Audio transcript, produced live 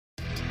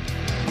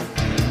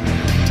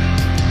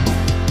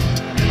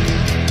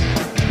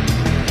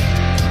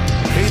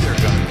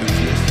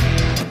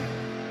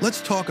Let's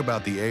talk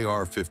about the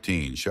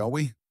AR-15, shall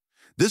we?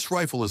 This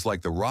rifle is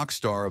like the rock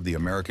star of the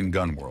American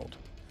gun world.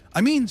 I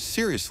mean,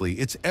 seriously,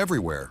 it's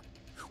everywhere.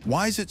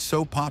 Why is it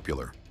so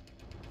popular?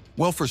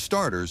 Well, for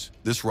starters,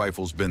 this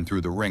rifle's been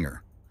through the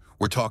ringer.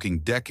 We're talking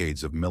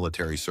decades of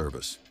military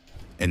service.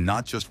 And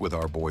not just with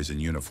our boys in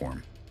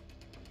uniform.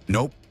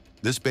 Nope,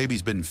 this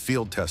baby's been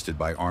field tested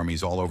by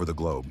armies all over the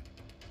globe.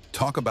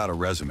 Talk about a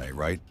resume,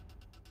 right?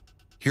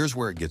 Here's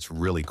where it gets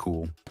really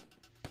cool.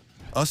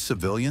 Us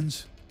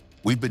civilians,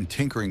 we've been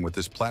tinkering with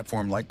this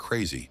platform like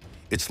crazy.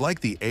 It's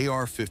like the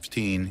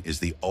AR-15 is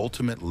the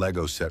ultimate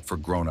Lego set for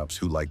grown-ups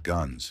who like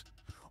guns.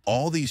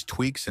 All these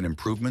tweaks and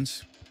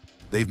improvements,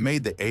 they've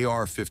made the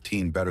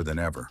AR-15 better than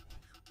ever.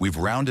 We've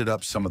rounded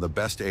up some of the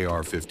best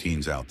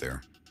AR-15s out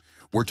there.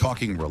 We're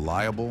talking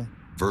reliable,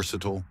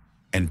 versatile,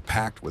 and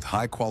packed with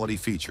high-quality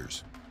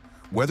features.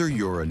 Whether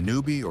you're a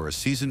newbie or a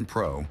seasoned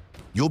pro,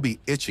 you'll be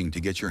itching to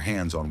get your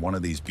hands on one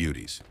of these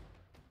beauties.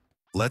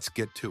 Let's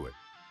get to it.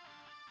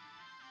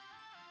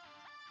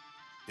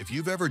 If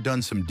you've ever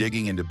done some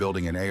digging into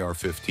building an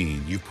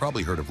AR-15, you've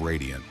probably heard of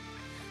Radiant.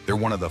 They're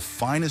one of the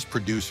finest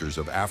producers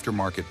of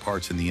aftermarket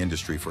parts in the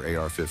industry for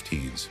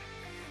AR-15s.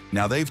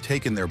 Now they've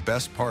taken their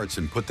best parts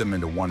and put them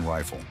into one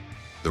rifle,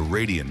 the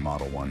Radiant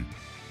Model 1.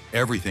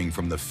 Everything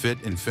from the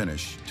fit and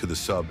finish to the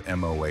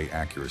sub-MOA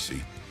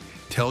accuracy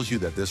tells you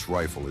that this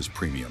rifle is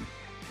premium.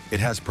 It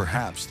has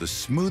perhaps the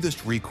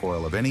smoothest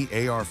recoil of any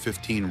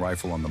AR-15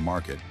 rifle on the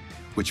market,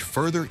 which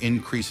further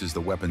increases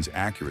the weapon's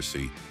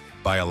accuracy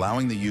by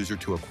allowing the user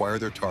to acquire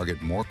their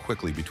target more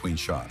quickly between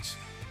shots.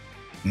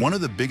 One of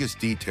the biggest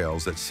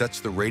details that sets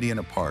the Radiant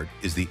apart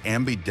is the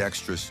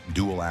ambidextrous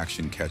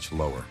dual-action catch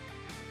lower.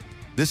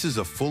 This is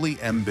a fully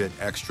M-bit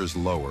extras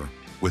lower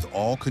with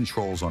all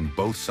controls on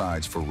both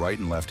sides for right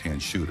and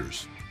left-hand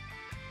shooters.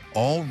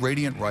 All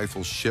Radiant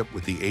rifles ship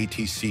with the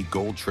ATC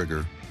Gold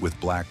trigger with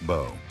black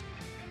bow.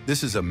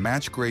 This is a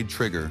match-grade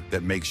trigger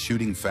that makes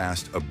shooting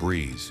fast a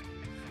breeze.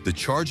 The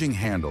charging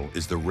handle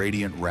is the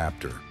Radiant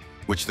Raptor,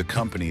 which the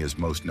company is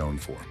most known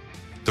for.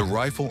 The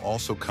rifle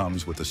also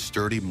comes with a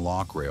sturdy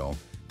lock rail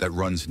that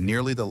runs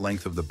nearly the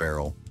length of the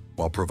barrel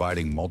while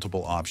providing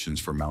multiple options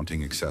for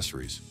mounting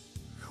accessories.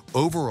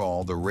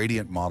 Overall, the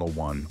Radiant Model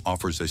 1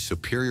 offers a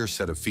superior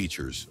set of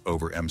features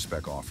over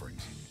M-Spec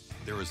offerings.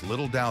 There is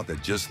little doubt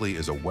that Gisli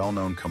is a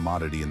well-known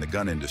commodity in the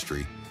gun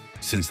industry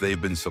since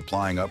they've been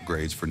supplying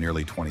upgrades for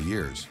nearly 20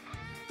 years.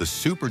 The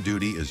Super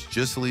Duty is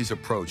Gisli's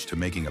approach to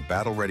making a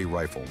battle-ready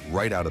rifle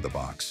right out of the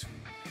box.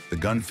 The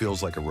gun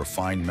feels like a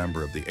refined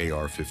member of the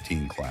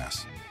AR-15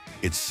 class.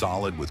 It's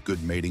solid with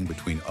good mating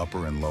between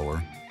upper and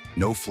lower,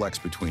 no flex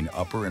between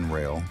upper and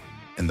rail,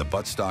 and the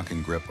buttstock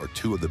and grip are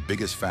two of the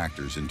biggest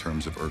factors in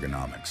terms of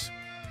ergonomics.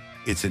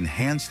 Its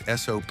enhanced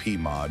SOP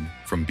mod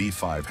from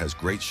B5 has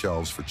great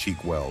shelves for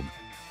cheek weld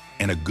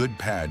and a good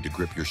pad to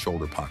grip your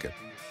shoulder pocket.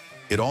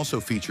 It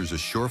also features a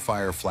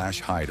surefire flash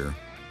hider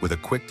with a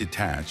quick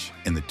detach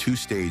and the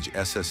two-stage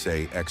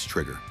SSA X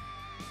trigger.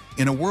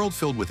 In a world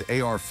filled with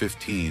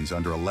AR-15s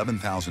under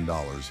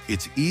 $11,000,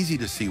 it's easy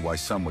to see why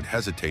some would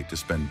hesitate to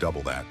spend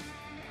double that.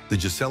 The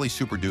Gisli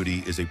Super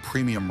Duty is a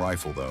premium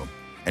rifle though,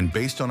 and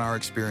based on our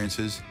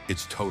experiences,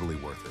 it's totally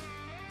worth it.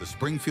 The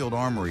Springfield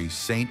Armory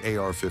Saint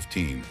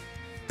AR-15.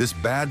 This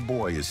bad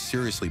boy is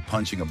seriously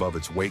punching above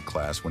its weight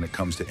class when it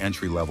comes to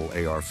entry-level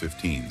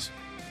AR-15s.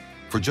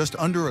 For just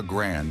under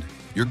 $1,000,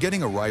 you're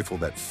getting a rifle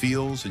that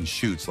feels and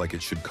shoots like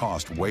it should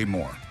cost way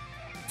more.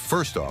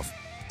 First off,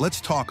 let's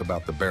talk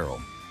about the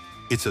barrel.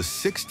 It's a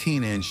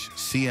 16-inch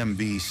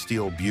CMV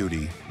steel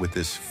beauty with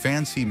this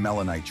fancy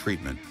melanite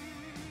treatment.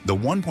 The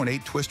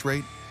 1.8 twist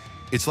rate,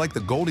 it's like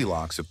the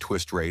Goldilocks of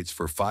twist rates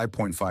for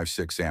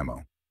 5.56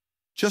 ammo.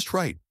 Just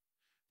right.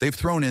 They've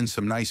thrown in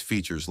some nice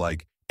features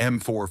like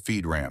M4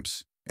 feed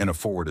ramps and a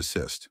forward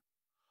assist.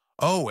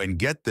 Oh, and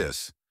get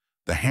this,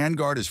 the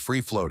handguard is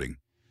free-floating.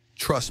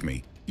 Trust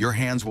me, your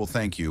hands will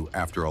thank you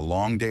after a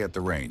long day at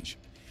the range.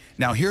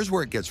 Now here's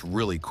where it gets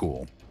really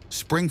cool.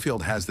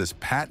 Springfield has this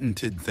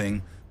patented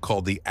thing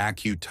called the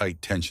AccuTight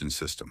tension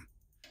system.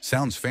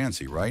 Sounds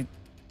fancy, right?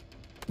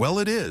 Well,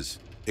 it is.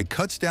 It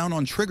cuts down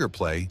on trigger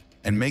play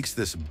and makes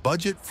this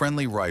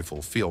budget-friendly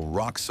rifle feel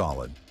rock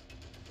solid.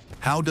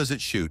 How does it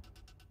shoot?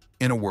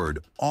 In a word,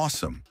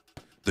 awesome.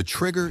 The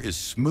trigger is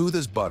smooth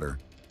as butter,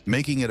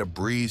 making it a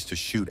breeze to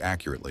shoot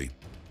accurately.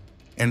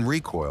 And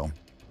recoil,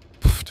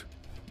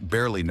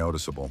 barely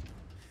noticeable.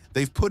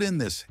 They've put in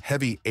this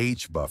heavy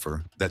H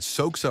buffer that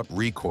soaks up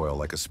recoil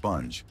like a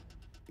sponge.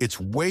 It's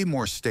way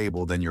more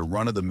stable than your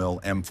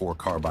run-of-the-mill M4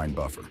 carbine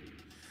buffer.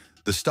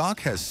 The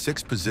stock has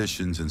 6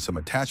 positions and some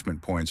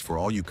attachment points for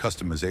all you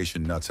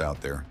customization nuts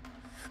out there.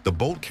 The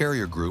bolt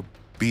carrier group,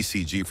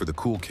 BCG for the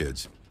cool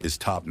kids, is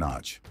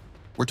top-notch.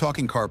 We're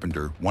talking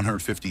Carpenter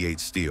 158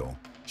 steel,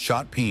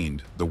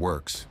 shot-peened, the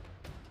works.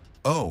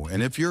 Oh,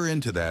 and if you're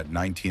into that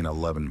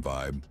 1911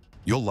 vibe,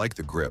 you'll like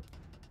the grip.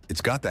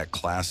 It's got that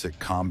classic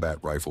combat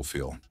rifle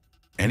feel.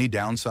 Any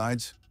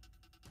downsides?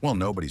 Well,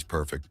 nobody's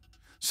perfect.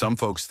 Some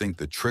folks think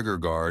the trigger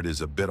guard is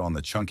a bit on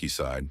the chunky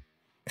side,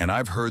 and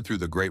I've heard through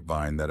the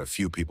grapevine that a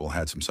few people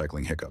had some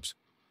cycling hiccups.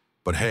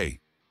 But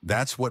hey,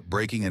 That's what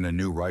breaking in a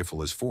new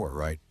rifle is for,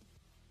 right?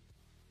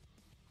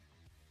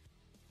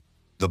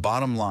 The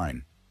bottom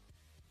line,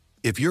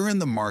 if you're in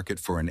the market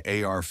for an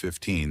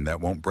AR-15 that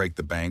won't break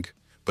the bank,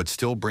 but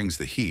still brings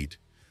the heat,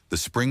 the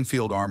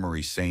Springfield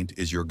Armory Saint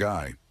is your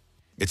guy.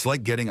 It's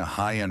like getting a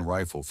high-end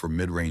rifle for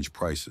mid-range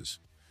prices.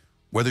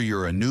 Whether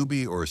you're a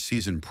newbie or a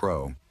seasoned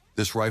pro,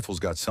 this rifle's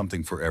got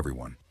something for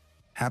everyone.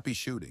 Happy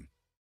shooting.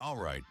 All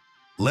right,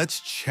 let's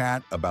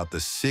chat about the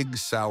Sig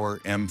Sauer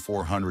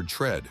M400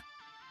 Tread.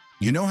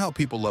 You know how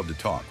people love to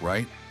talk,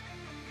 right?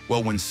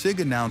 Well, when Sig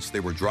announced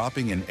they were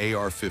dropping an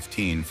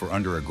AR-15 for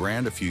under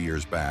 $1,000 a few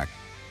years back,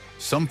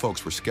 some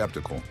folks were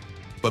skeptical.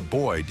 But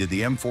boy, did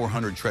the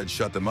M400 Tread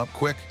shut them up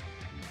quick.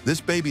 This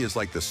baby is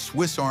like the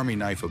Swiss Army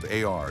knife of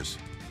ARs.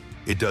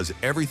 It does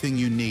everything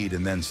you need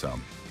and then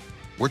some.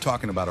 We're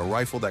talking about a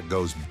rifle that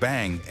goes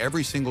bang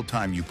every single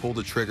time you pull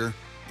the trigger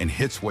and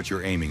hits what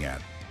you're aiming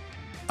at.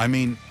 I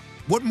mean,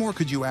 what more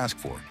could you ask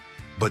for?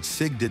 But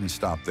Sig didn't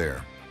stop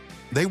there.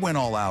 They went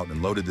all out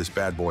and loaded this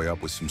bad boy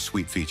up with some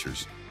sweet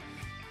features.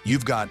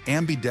 You've got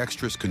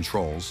ambidextrous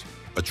controls,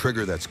 a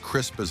trigger that's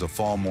crisp as a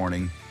fall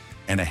morning,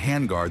 and a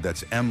handguard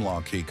that's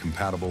M-LOK key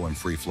compatible and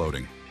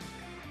free-floating.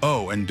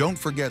 Oh, and don't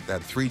forget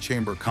that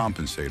 3-chamber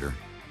compensator.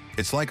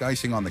 It's like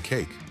icing on the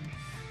cake.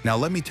 Now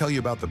let me tell you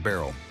about the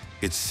barrel.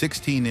 It's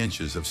 16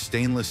 inches of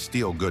stainless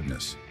steel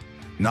goodness.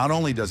 Not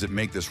only does it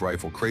make this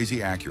rifle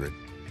crazy accurate,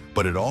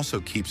 but it also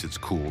keeps it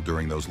cool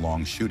during those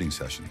long shooting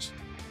sessions.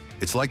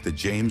 It's like the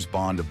James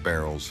Bond of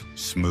barrels,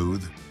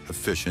 smooth,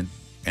 efficient,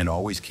 and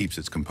always keeps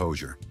its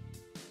composure.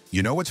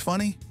 You know what's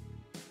funny?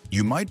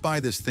 You might buy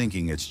this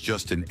thinking it's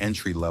just an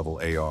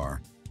entry-level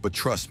AR, but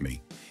trust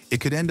me, it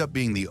could end up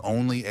being the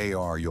only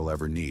AR you'll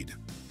ever need.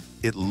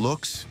 It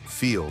looks,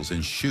 feels,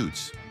 and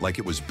shoots like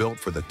it was built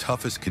for the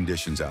toughest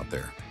conditions out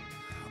there.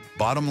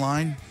 Bottom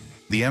line,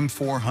 the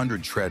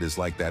M400 Tread is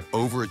like that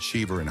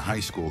overachiever in high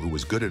school who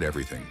was good at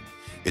everything.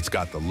 It's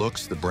got the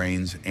looks, the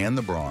brains, and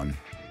the brawn,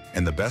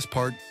 and the best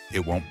part,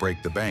 it won't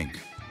break the bank.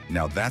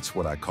 Now that's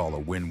what I call a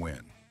win-win.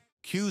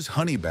 Q's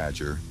Honey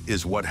Badger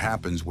is what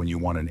happens when you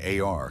want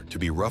an AR to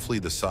be roughly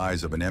the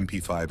size of an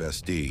MP5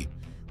 SD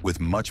with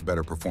much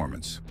better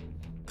performance.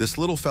 This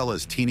little fella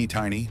is teeny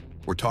tiny.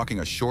 We're talking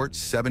a short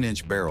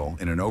 7-inch barrel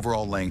in an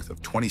overall length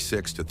of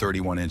 26 to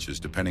 31 inches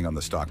depending on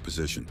the stock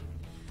position.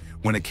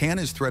 When a can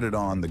is threaded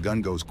on, the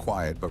gun goes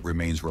quiet but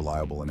remains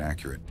reliable and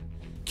accurate.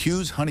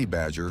 Q's Honey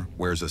Badger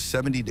wears a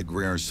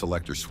 70-degree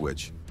selector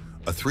switch,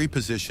 a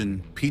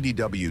 3-position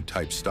PDW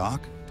type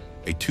stock,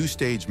 a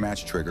 2-stage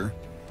match trigger,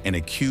 and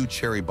a Q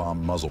Cherry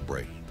Bomb muzzle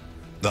brake.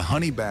 The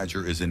Honey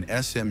Badger is an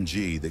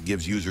SMG that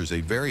gives users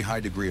a very high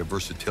degree of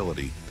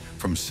versatility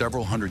from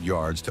several hundred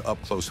yards to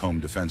up-close home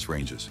defense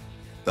ranges.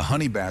 The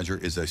Honey Badger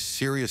is a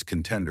serious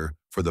contender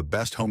for the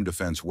best home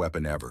defense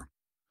weapon ever.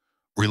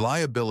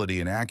 Reliability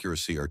and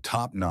accuracy are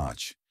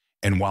top-notch,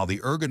 and while the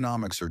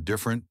ergonomics are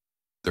different,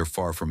 they're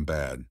far from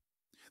bad.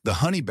 The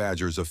Honey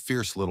Badger is a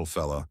fierce little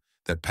fella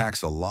that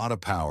packs a lot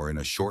of power in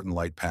a short and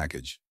light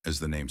package, as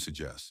the name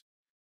suggests.